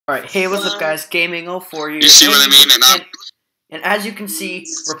Alright, hey, what's up guys, Gaming04 here. You see what I mean? And as you can see,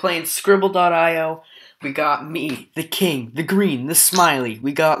 we're playing Scribble.io. We got me, the king, the green, the smiley.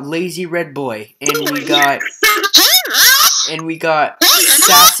 We got lazy red boy. And we got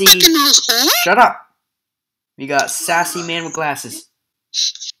sassy... Shut up! We got sassy man with glasses.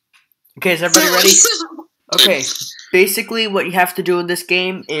 Okay, is everybody ready? Okay, basically what you have to do in this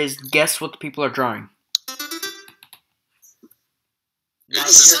game is guess what the people are drawing.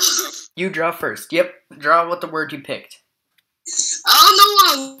 You draw first. Yep, draw what the word you picked. I don't know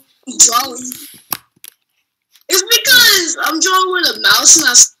what I'm drawing. It's because I'm drawing with a mouse and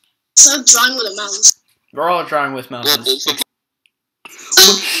I started drawing with a mouse. We're all drawing with mouses.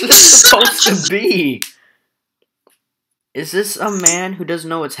 What's this supposed to be? Is this a man who doesn't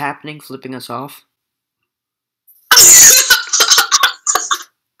know what's happening flipping us off? I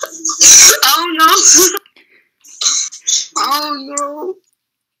don't know. I don't know.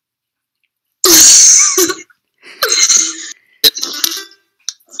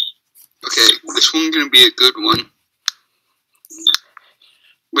 Okay, this one's gonna be a good one.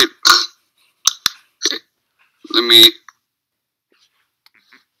 Wait. Okay. Let me...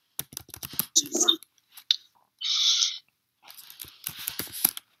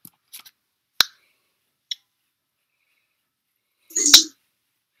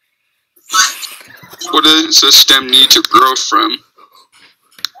 What does a stem need to grow from?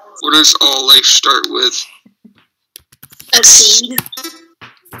 What does all life start with? A seed.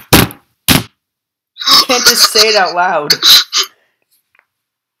 You can't just say it out loud.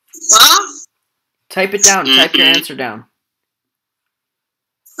 Huh? Type it down. Type your answer down.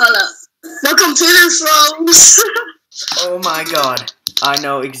 Hold up. The computer froze. Oh my god. I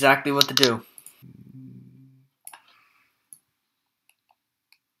know exactly what to do.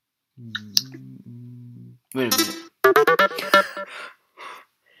 Wait a minute.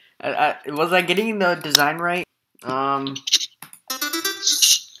 Was I getting the design right?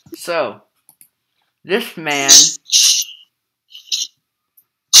 So, this man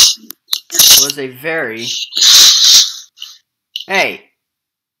was a very... Hey!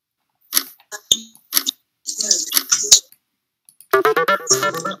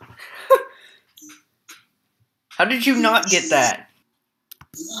 How did you not get that?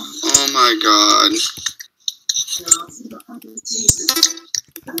 Oh my god.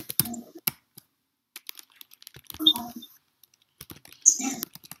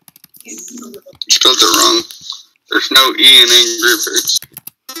 Spelled it wrong. There's no E in Angry Birds.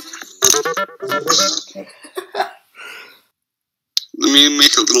 Let me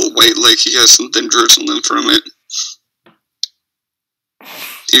make a little white like he has something drizzling from it.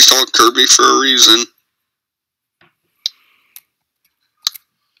 He's called Kirby for a reason.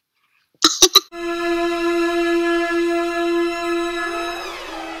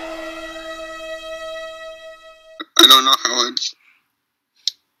 I don't know how it's...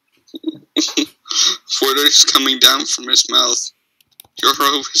 Water's coming down from his mouth. You're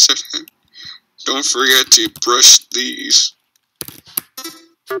always at him. Don't forget to brush these.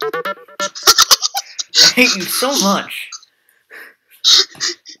 I hate you so much.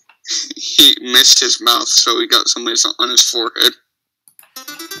 He missed his mouth, so he got something on his forehead.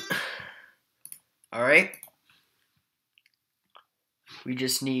 Alright. We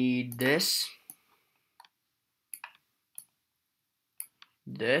just need this.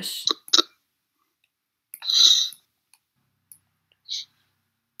 This.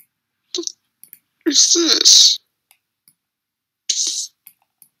 What is this?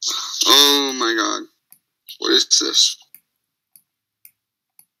 Oh my god. What is this?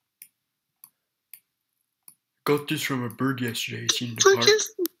 Got this from a bird yesterday. Seen in the park.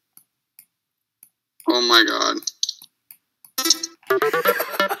 Oh my god.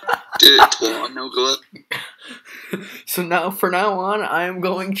 Did it pull on no glove? So now, for now on, I am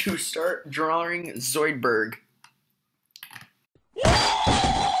going to start drawing Zoidberg.